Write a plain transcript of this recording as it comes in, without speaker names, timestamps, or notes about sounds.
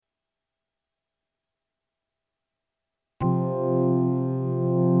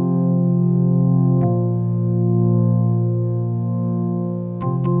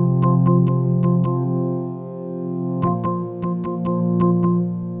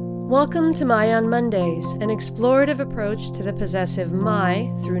Welcome to My on Mondays, an explorative approach to the possessive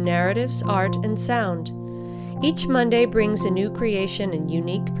my through narratives, art, and sound. Each Monday brings a new creation and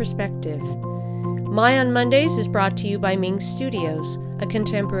unique perspective. My on Mondays is brought to you by Ming Studios, a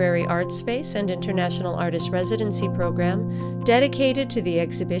contemporary art space and international artist residency program dedicated to the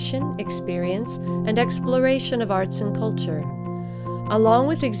exhibition, experience, and exploration of arts and culture. Along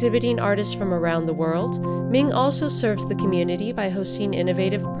with exhibiting artists from around the world, Ming also serves the community by hosting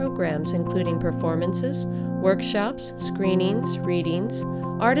innovative programs including performances, workshops, screenings, readings,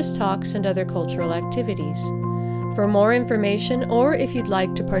 artist talks, and other cultural activities. For more information, or if you'd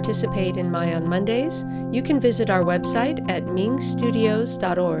like to participate in My on Mondays, you can visit our website at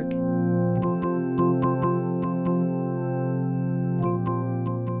mingstudios.org.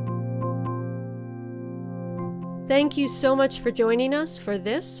 Thank you so much for joining us for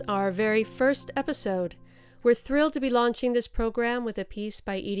this, our very first episode. We're thrilled to be launching this program with a piece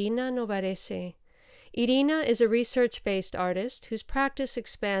by Irina Novarese. Irina is a research-based artist whose practice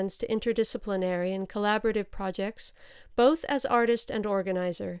expands to interdisciplinary and collaborative projects, both as artist and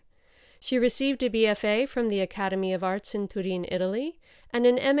organizer. She received a BFA from the Academy of Arts in Turin, Italy, and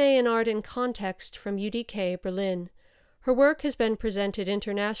an MA in Art and Context from UDK Berlin. Her work has been presented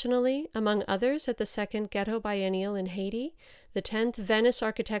internationally, among others at the 2nd Ghetto Biennial in Haiti, the 10th Venice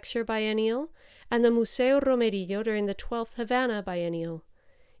Architecture Biennial, and the Museo Romerillo during the 12th Havana Biennial.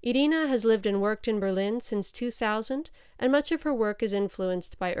 Irina has lived and worked in Berlin since 2000, and much of her work is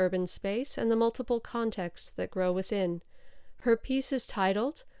influenced by urban space and the multiple contexts that grow within. Her piece is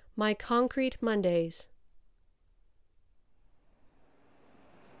titled, My Concrete Mondays.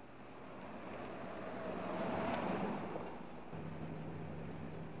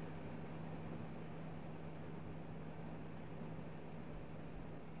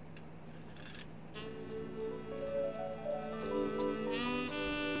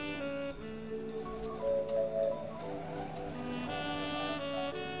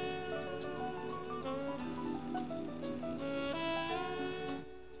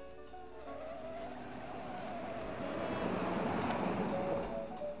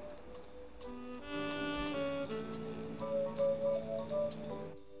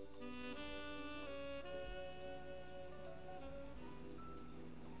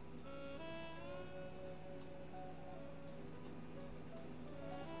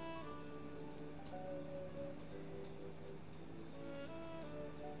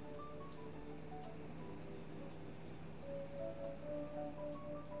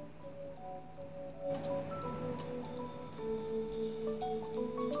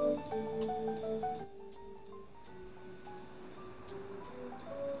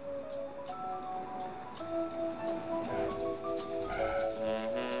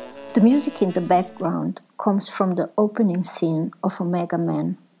 The music in the background comes from the opening scene of Omega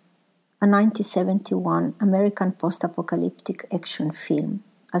Man, a 1971 American post-apocalyptic action film,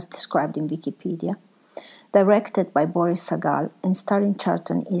 as described in Wikipedia, directed by Boris Sagal and starring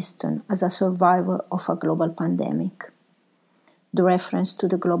Charlton Heston as a survivor of a global pandemic. The reference to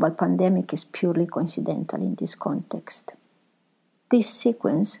the global pandemic is purely coincidental in this context. This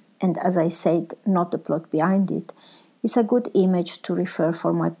sequence, and as I said, not the plot behind it, is a good image to refer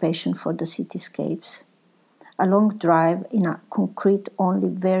for my passion for the cityscapes. A long drive in a concrete-only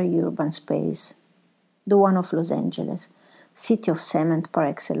very urban space, the one of Los Angeles, city of cement par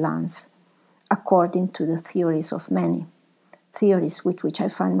excellence, according to the theories of many, theories with which I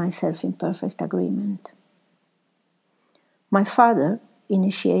find myself in perfect agreement. My father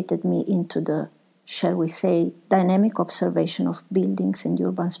initiated me into the, shall we say, dynamic observation of buildings and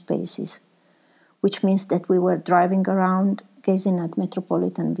urban spaces, which means that we were driving around, gazing at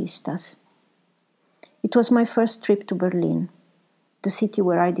metropolitan vistas. It was my first trip to Berlin, the city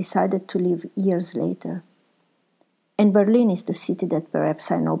where I decided to live years later. And Berlin is the city that perhaps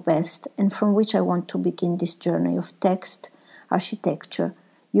I know best and from which I want to begin this journey of text, architecture,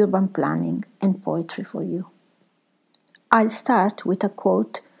 urban planning, and poetry for you. I'll start with a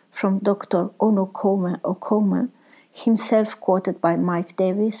quote from Dr. Onokome, himself quoted by Mike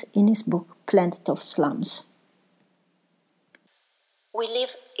Davis in his book Planet of Slums. We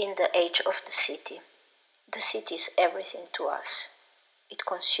live in the age of the city. The city is everything to us. It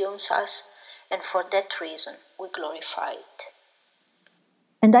consumes us, and for that reason we glorify it.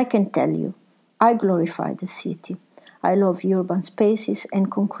 And I can tell you, I glorify the city. I love urban spaces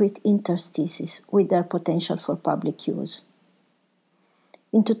and concrete interstices with their potential for public use.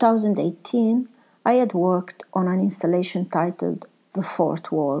 In 2018, I had worked on an installation titled The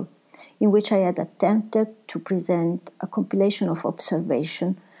Fourth Wall, in which I had attempted to present a compilation of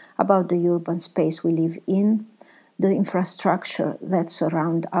observation about the urban space we live in, the infrastructure that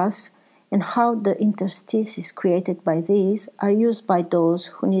surround us, and how the interstices created by these are used by those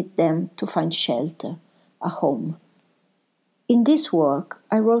who need them to find shelter, a home. In this work,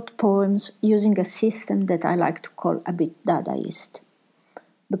 I wrote poems using a system that I like to call a bit Dadaist.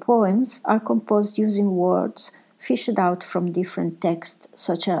 The poems are composed using words fished out from different texts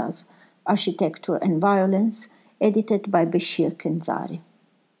such as Architecture and Violence, edited by Beshir Kenzari.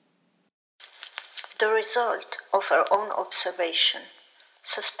 The result of her own observation,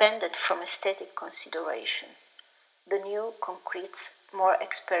 suspended from aesthetic consideration, the new, concrete, more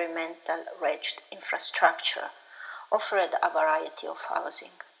experimental wedged infrastructure offered a variety of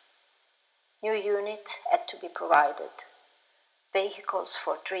housing. New units had to be provided, vehicles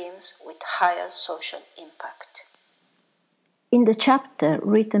for dreams with higher social impact. In the chapter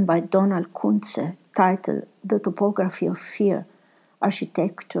written by Donald Kuntze titled The Topography of Fear,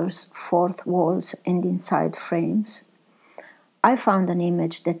 Architecture's Fourth Walls and Inside Frames, I found an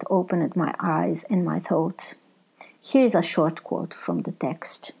image that opened my eyes and my thoughts. Here is a short quote from the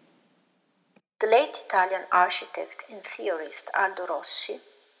text. The late Italian architect and theorist Aldo Rossi,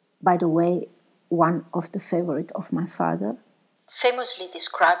 by the way, one of the favorites of my father, famously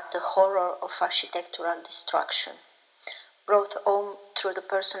described the horror of architectural destruction, brought home through the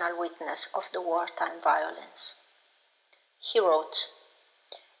personal witness of the wartime violence. He wrote,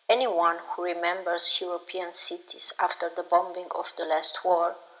 "Anyone who remembers European cities after the bombing of the last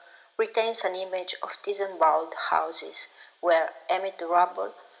war retains an image of disemboweled houses where, amid the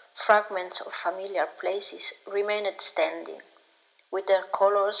rubble, fragments of familiar places remained standing, with their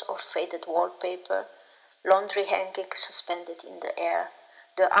colors of faded wallpaper, laundry hanging suspended in the air,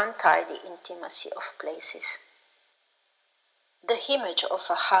 the untidy intimacy of places." The image of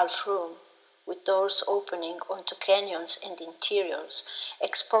a half room, with doors opening onto canyons and interiors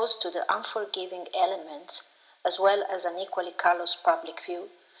exposed to the unforgiving elements, as well as an equally callous public view,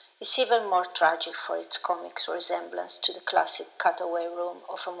 is even more tragic for its comic resemblance to the classic cutaway room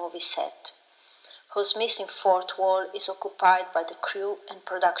of a movie set, whose missing fourth wall is occupied by the crew and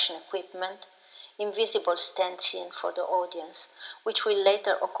production equipment, invisible stand scene for the audience, which will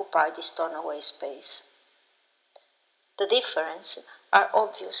later occupy this torn away space. The differences are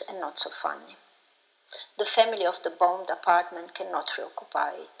obvious and not so funny. The family of the bombed apartment cannot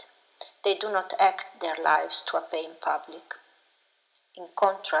reoccupy it. They do not act their lives to a paying public. In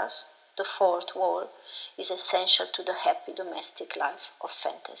contrast, the fourth wall is essential to the happy domestic life of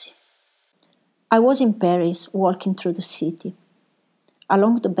fantasy. I was in Paris walking through the city.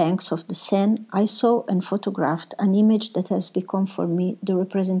 Along the banks of the Seine, I saw and photographed an image that has become for me the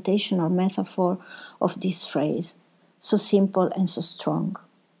representation or metaphor of this phrase, so simple and so strong.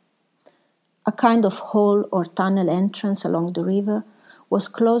 A kind of hole or tunnel entrance along the river was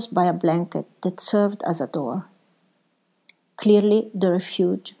closed by a blanket that served as a door. Clearly the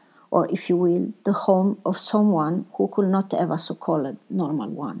refuge, or if you will, the home of someone who could not have a so-called normal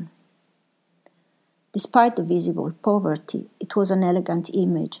one. Despite the visible poverty, it was an elegant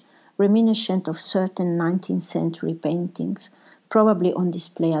image, reminiscent of certain 19th century paintings, probably on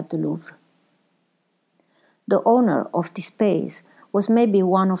display at the Louvre. The owner of this space was maybe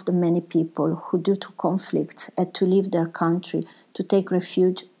one of the many people who, due to conflicts, had to leave their country to take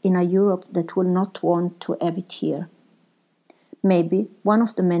refuge in a Europe that will not want to have it here. Maybe one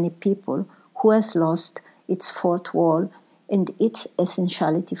of the many people who has lost its fourth wall and its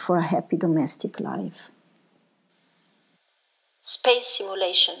essentiality for a happy domestic life. Space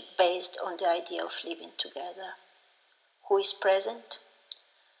simulation based on the idea of living together. Who is present?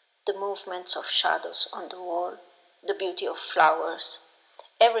 The movements of shadows on the wall, the beauty of flowers,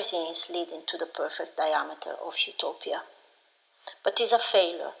 everything is leading to the perfect diameter of utopia. But is a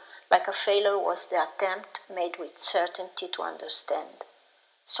failure, like a failure was the attempt made with certainty to understand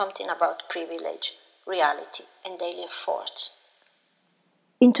something about privilege, reality, and daily efforts.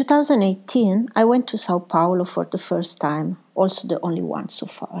 In 2018, I went to Sao Paulo for the first time, also the only one so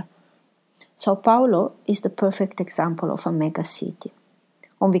far. Sao Paulo is the perfect example of a megacity.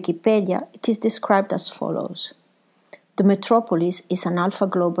 On Wikipedia, it is described as follows. The metropolis is an alpha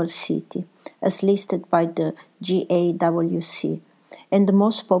global city, as listed by the GAWC, and the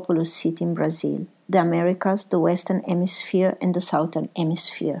most populous city in Brazil, the Americas, the Western Hemisphere, and the Southern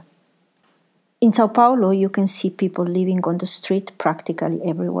Hemisphere. In Sao Paulo, you can see people living on the street practically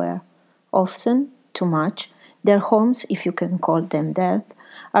everywhere. Often, too much, their homes, if you can call them that,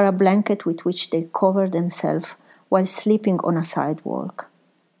 are a blanket with which they cover themselves while sleeping on a sidewalk.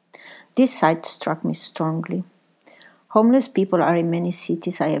 This sight struck me strongly. Homeless people are in many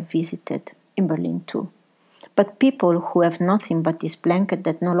cities I have visited, in Berlin too. But people who have nothing but this blanket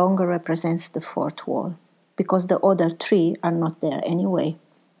that no longer represents the fourth wall, because the other 3 are not there anyway.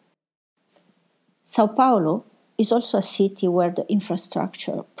 Sao Paulo is also a city where the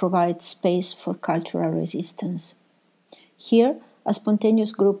infrastructure provides space for cultural resistance. Here, a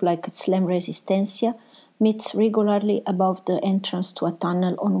spontaneous group like Slam Resistencia meets regularly above the entrance to a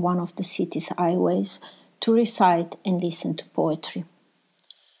tunnel on one of the city's highways to recite and listen to poetry.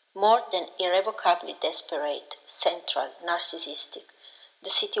 More than irrevocably desperate, central, narcissistic, the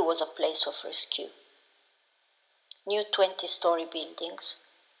city was a place of rescue. New 20-story buildings,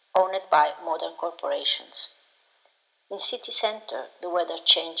 owned by modern corporations. In city center, the weather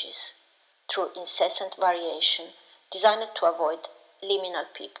changes through incessant variation designed to avoid liminal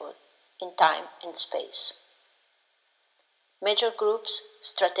people in time and space. Major groups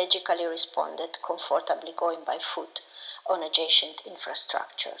strategically responded, comfortably going by foot on adjacent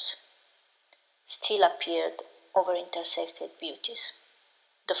infrastructures. Still appeared over-intersected beauties,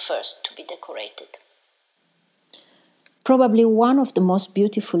 the first to be decorated. Probably one of the most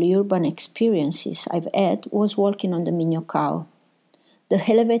beautiful urban experiences I've had was walking on the Minhocao, the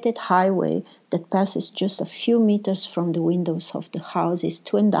elevated highway that passes just a few meters from the windows of the houses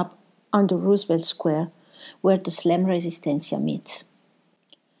to end up under Roosevelt Square, where the Slam Resistencia meets.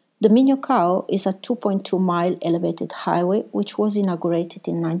 The Minhocao is a 2.2-mile elevated highway which was inaugurated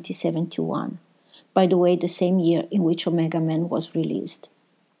in 1971, by the way the same year in which Omega Man was released.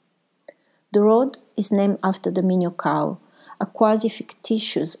 The road is named after the Minhocao, a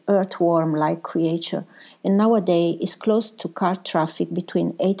quasi-fictitious earthworm-like creature, and nowadays is closed to car traffic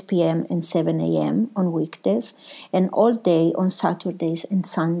between 8 p.m. and 7 a.m. on weekdays and all day on Saturdays and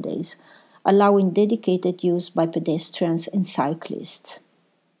Sundays, allowing dedicated use by pedestrians and cyclists.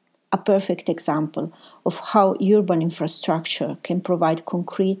 A perfect example of how urban infrastructure can provide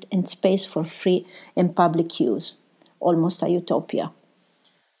concrete and space for free and public use, almost a utopia.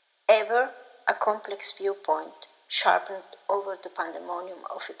 Ever a complex viewpoint sharpened over the pandemonium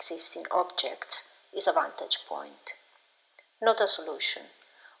of existing objects is a vantage point, not a solution,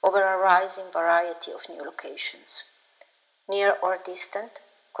 over a rising variety of new locations, near or distant,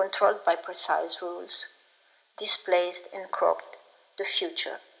 controlled by precise rules, displaced and cropped the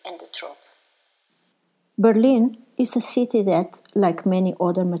future and the trope. Berlin is a city that, like many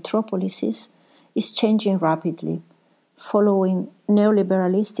other metropolises, is changing rapidly, following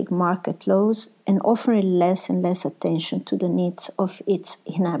neoliberalistic market laws and offering less and less attention to the needs of its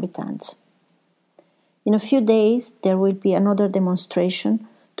inhabitants. In a few days, there will be another demonstration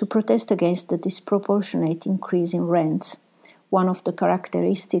to protest against the disproportionate increase in rents, one of the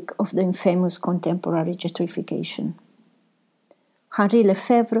characteristics of the infamous contemporary gentrification. Henri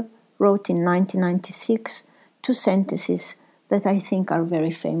Lefebvre wrote in 1996 two sentences that I think are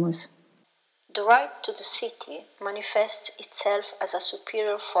very famous. The right to the city manifests itself as a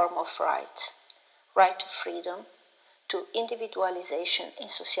superior form of rights, right to freedom, to individualization and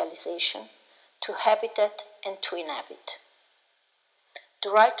socialization, to habitat and to inhabit. The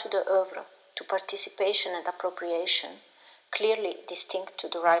right to the œuvre, to participation and appropriation, clearly distinct to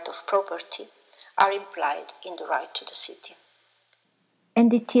the right of property, are implied in the right to the city.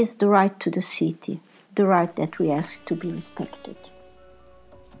 And it is the right to the city, the right that we ask to be respected.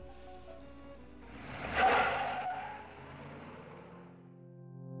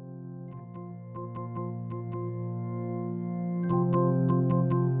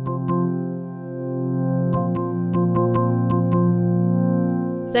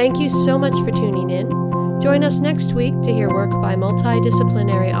 Thank you so much for tuning in. Join us next week to hear work by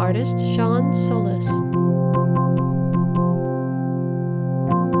multidisciplinary artist Sean Solis.